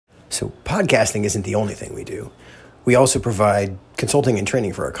So podcasting isn't the only thing we do. We also provide consulting and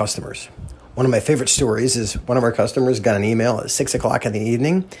training for our customers. One of my favorite stories is one of our customers got an email at 6 o'clock in the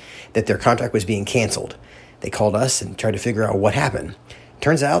evening that their contract was being canceled. They called us and tried to figure out what happened.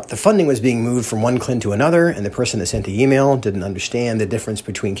 Turns out the funding was being moved from one CLIN to another, and the person that sent the email didn't understand the difference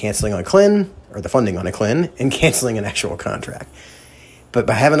between canceling on a CLIN, or the funding on a CLIN, and canceling an actual contract. But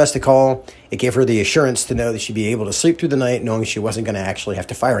by having us to call, it gave her the assurance to know that she'd be able to sleep through the night knowing she wasn't going to actually have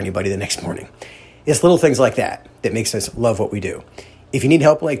to fire anybody the next morning. It's little things like that that makes us love what we do. If you need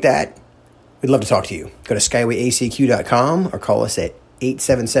help like that, we'd love to talk to you. Go to skywayacq.com or call us at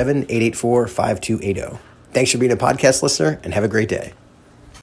 877-884-5280. Thanks for being a podcast listener, and have a great day.